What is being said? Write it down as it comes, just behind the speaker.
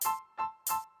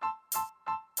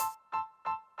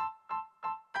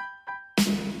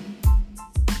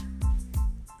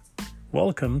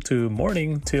Welcome to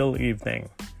Morning Till Evening.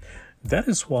 That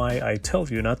is why I tell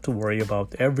you not to worry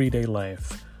about everyday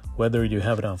life, whether you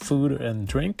have enough food and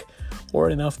drink or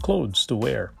enough clothes to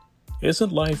wear.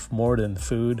 Isn't life more than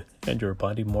food and your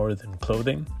body more than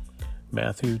clothing?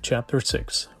 Matthew chapter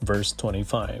 6, verse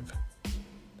 25.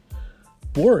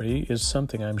 Worry is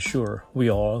something I'm sure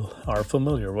we all are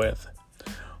familiar with.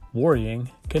 Worrying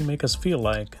can make us feel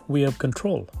like we have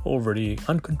control over the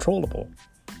uncontrollable.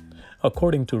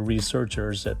 According to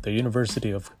researchers at the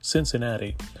University of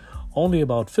Cincinnati, only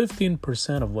about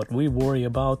 15% of what we worry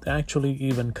about actually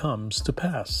even comes to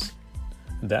pass.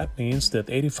 That means that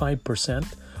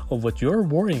 85% of what you're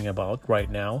worrying about right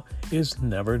now is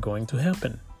never going to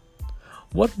happen.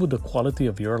 What would the quality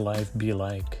of your life be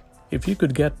like if you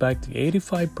could get back the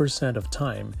 85% of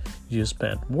time you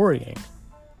spent worrying?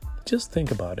 Just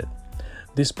think about it.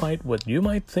 Despite what you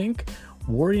might think,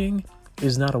 worrying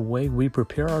is not a way we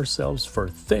prepare ourselves for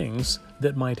things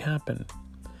that might happen.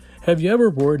 Have you ever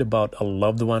worried about a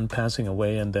loved one passing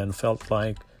away and then felt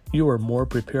like you were more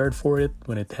prepared for it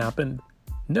when it happened?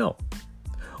 No.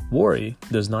 Worry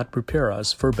does not prepare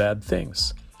us for bad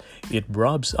things. It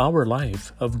robs our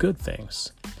life of good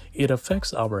things. It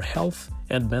affects our health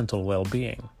and mental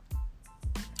well-being.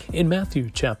 In Matthew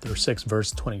chapter 6,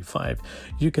 verse 25,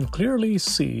 you can clearly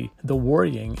see the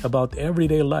worrying about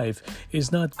everyday life is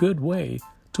not a good way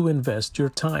to invest your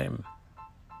time.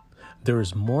 There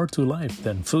is more to life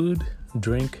than food,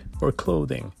 drink, or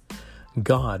clothing.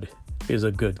 God is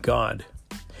a good God.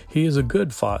 He is a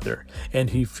good Father,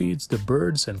 and He feeds the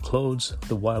birds and clothes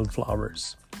the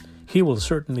wildflowers. He will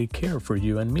certainly care for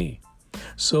you and me.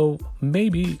 So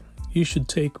maybe you should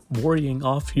take worrying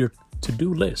off your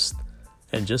to-do list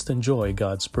and just enjoy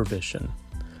God's provision.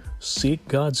 Seek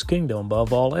God's kingdom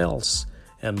above all else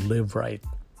and live right,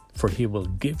 for He will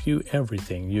give you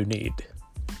everything you need.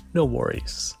 No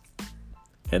worries.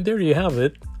 And there you have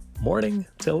it, morning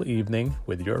till evening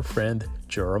with your friend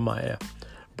Jeremiah,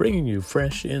 bringing you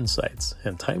fresh insights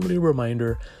and timely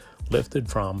reminder lifted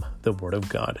from the Word of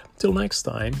God. Till next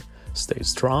time, stay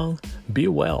strong, be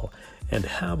well, and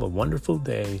have a wonderful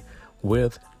day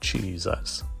with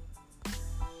Jesus.